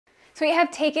So we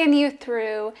have taken you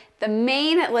through the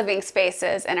main living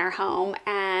spaces in our home,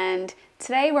 and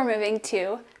today we're moving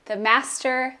to the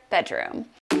master bedroom.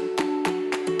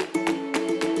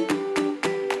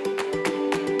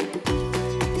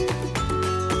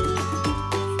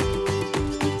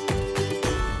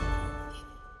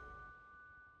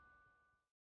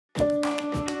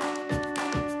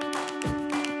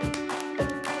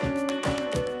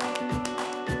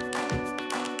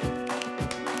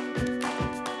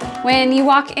 When you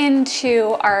walk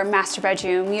into our master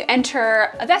bedroom, you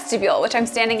enter a vestibule, which I'm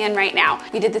standing in right now.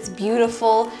 We did this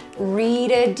beautiful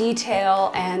reeded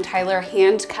detail, and Tyler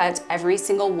hand cut every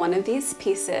single one of these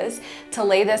pieces to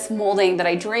lay this molding that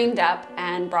I dreamed up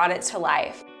and brought it to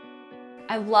life.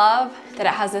 I love that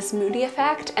it has this moody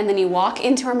effect, and then you walk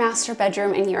into our master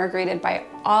bedroom and you are greeted by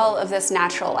all of this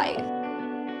natural light.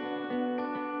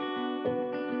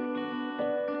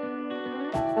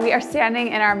 We are standing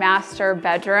in our master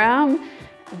bedroom.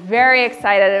 Very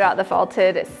excited about the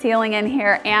vaulted ceiling in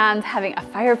here and having a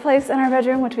fireplace in our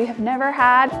bedroom, which we have never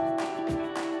had.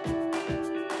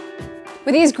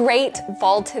 With these great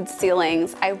vaulted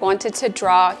ceilings, I wanted to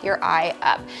draw your eye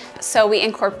up. So we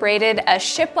incorporated a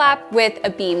shiplap with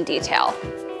a beam detail.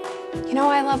 You know,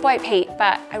 I love white paint,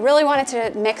 but I really wanted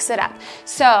to mix it up.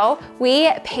 So we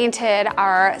painted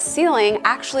our ceiling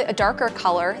actually a darker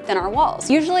color than our walls.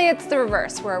 Usually it's the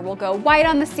reverse, where we'll go white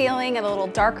on the ceiling and a little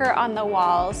darker on the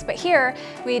walls. But here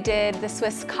we did the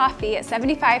Swiss coffee at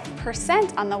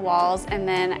 75% on the walls, and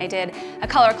then I did a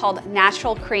color called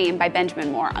Natural Cream by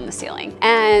Benjamin Moore on the ceiling.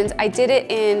 And I did it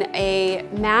in a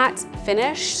matte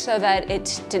finish so that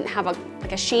it didn't have a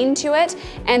sheen to it,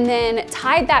 and then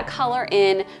tied that color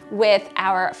in with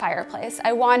our fireplace.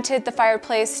 I wanted the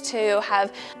fireplace to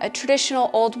have a traditional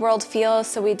old world feel,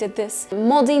 so we did this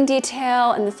molding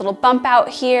detail and this little bump out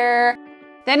here.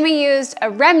 Then we used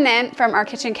a remnant from our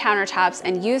kitchen countertops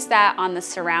and used that on the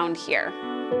surround here.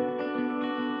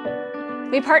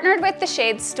 We partnered with the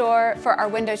Shade Store for our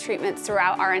window treatments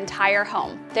throughout our entire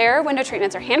home. Their window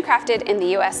treatments are handcrafted in the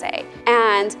USA,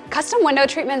 and custom window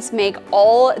treatments make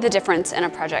all the difference in a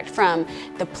project, from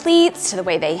the pleats to the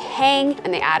way they hang,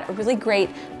 and they add a really great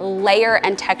layer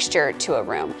and texture to a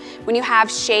room. When you have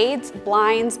shades,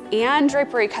 blinds, and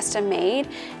drapery custom made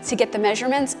to get the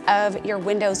measurements of your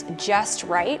windows just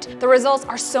right, the results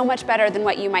are so much better than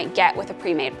what you might get with a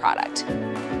pre-made product.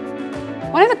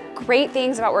 One of the great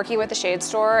things about working with the Shade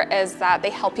Store is that they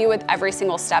help you with every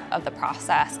single step of the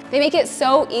process. They make it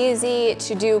so easy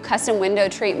to do custom window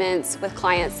treatments with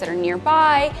clients that are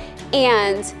nearby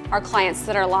and our clients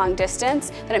that are long distance,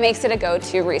 that it makes it a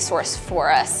go-to resource for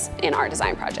us in our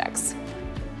design projects.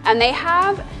 And they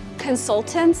have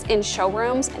consultants in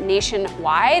showrooms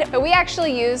nationwide, but we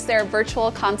actually use their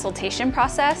virtual consultation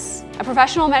process. A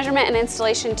professional measurement and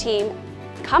installation team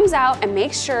comes out and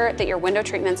makes sure that your window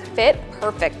treatments fit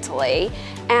perfectly,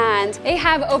 and they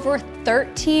have over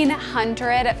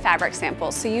 1,300 fabric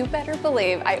samples, so you better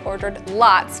believe I ordered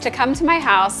lots to come to my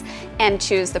house and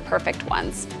choose the perfect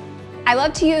ones. I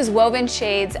love to use woven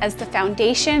shades as the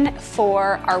foundation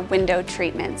for our window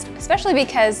treatments, especially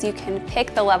because you can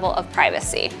pick the level of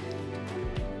privacy.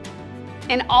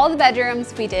 In all the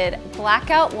bedrooms, we did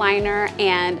blackout liner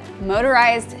and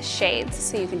motorized shades,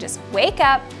 so you can just wake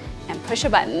up and push a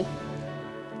button.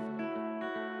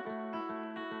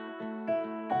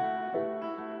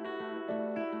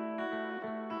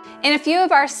 In a few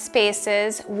of our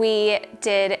spaces, we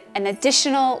did an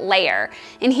additional layer.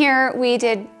 In here, we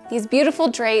did these beautiful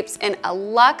drapes in a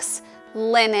luxe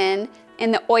linen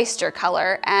in the oyster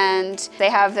color, and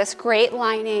they have this great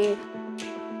lining.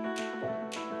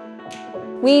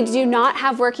 We do not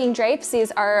have working drapes.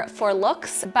 These are for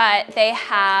looks, but they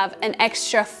have an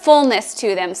extra fullness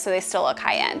to them, so they still look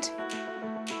high-end.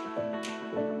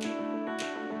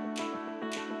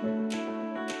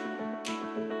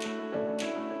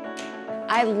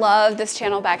 I love this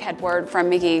channel back headboard from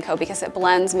McGee & Co. because it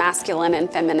blends masculine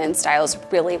and feminine styles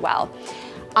really well.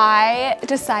 I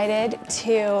decided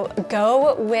to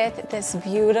go with this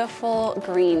beautiful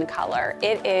green color.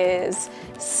 It is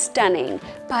stunning,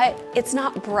 but it's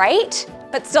not bright,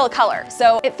 but still a color.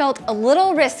 So it felt a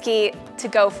little risky to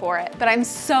go for it, but I'm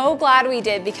so glad we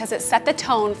did because it set the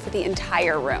tone for the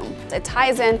entire room. It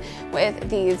ties in with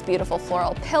these beautiful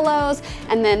floral pillows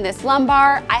and then this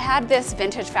lumbar. I had this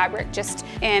vintage fabric just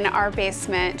in our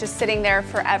basement, just sitting there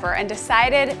forever, and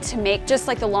decided to make just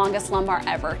like the longest lumbar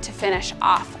ever to finish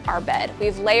off our bed.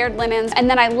 We've layered linens, and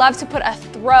then I love to put a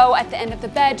throw at the end of the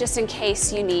bed just in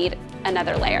case you need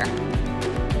another layer.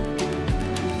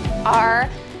 Our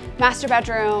master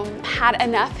bedroom had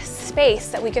enough space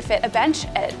that we could fit a bench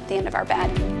at the end of our bed.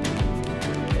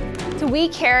 So we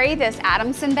carry this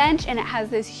Adamson bench and it has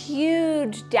this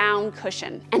huge down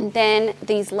cushion and then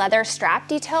these leather strap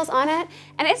details on it.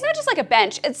 And it's not just like a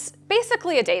bench, it's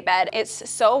basically a day bed. It's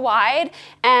so wide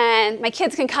and my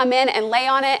kids can come in and lay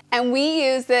on it, and we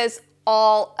use this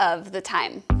all of the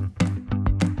time.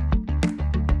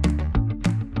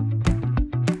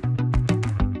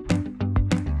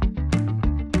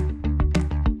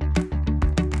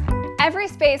 Every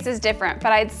space is different,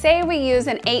 but I'd say we use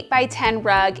an 8x10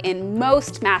 rug in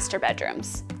most master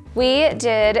bedrooms. We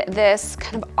did this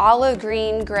kind of olive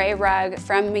green gray rug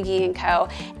from McGee & Co.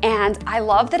 And I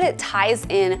love that it ties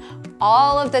in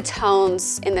all of the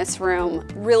tones in this room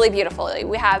really beautifully.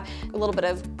 We have a little bit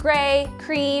of gray,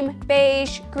 cream,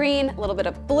 beige, green, a little bit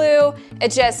of blue.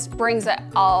 It just brings it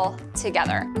all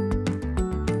together.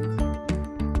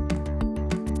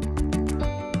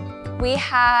 We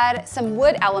had some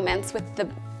wood elements with the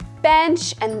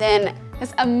bench and then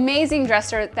this amazing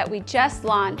dresser that we just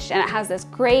launched, and it has this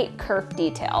great curved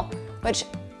detail, which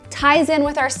ties in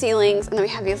with our ceilings. And then we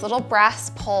have these little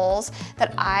brass poles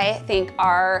that I think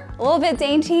are a little bit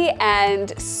dainty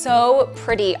and so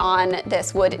pretty on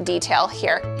this wood detail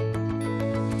here.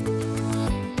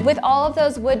 With all of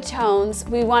those wood tones,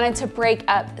 we wanted to break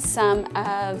up some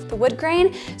of the wood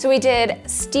grain. So we did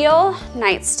steel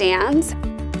nightstands.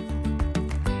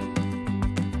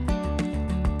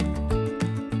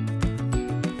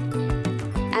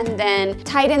 And then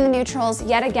tied in the neutrals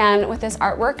yet again with this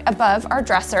artwork above our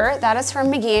dresser. That is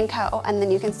from McGee & Co. And then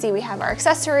you can see we have our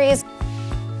accessories.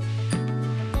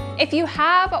 If you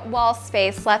have wall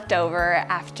space left over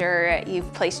after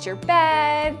you've placed your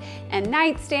bed and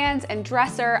nightstands and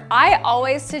dresser, I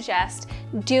always suggest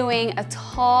doing a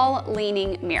tall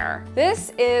leaning mirror.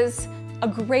 This is a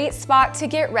great spot to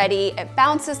get ready. It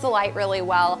bounces the light really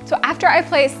well. So after I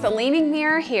placed the leaning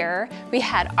mirror here, we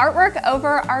had artwork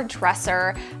over our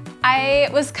dresser. I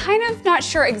was kind of not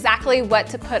sure exactly what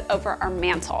to put over our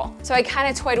mantle. So I kind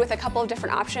of toyed with a couple of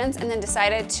different options and then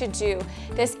decided to do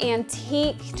this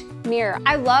antiqued mirror.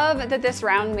 I love that this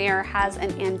round mirror has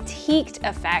an antiqued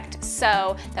effect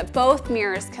so that both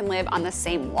mirrors can live on the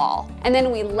same wall. And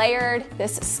then we layered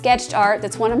this sketched art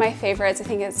that's one of my favorites. I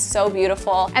think it's so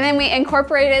beautiful. And then we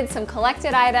incorporated some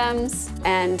collected items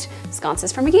and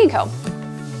sconces from McGee & Co.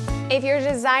 If you're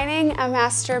designing a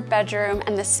master bedroom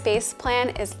and the space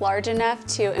plan is large enough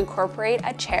to incorporate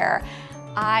a chair,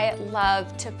 I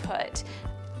love to put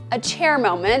a chair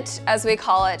moment, as we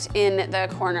call it, in the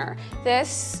corner.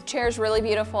 This chair is really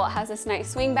beautiful. It has this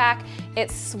nice swing back. It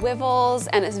swivels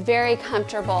and is very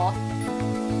comfortable.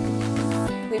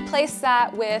 We placed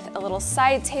that with a little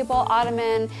side table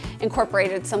ottoman,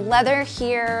 incorporated some leather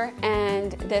here,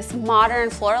 and this modern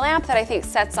floor lamp that I think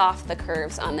sets off the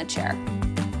curves on the chair.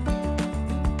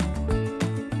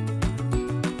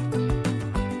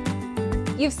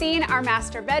 You've seen our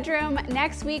master bedroom.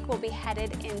 Next week, we'll be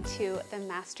headed into the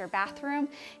master bathroom.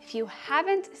 If you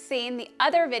haven't seen the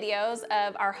other videos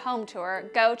of our home tour,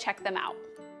 go check them out.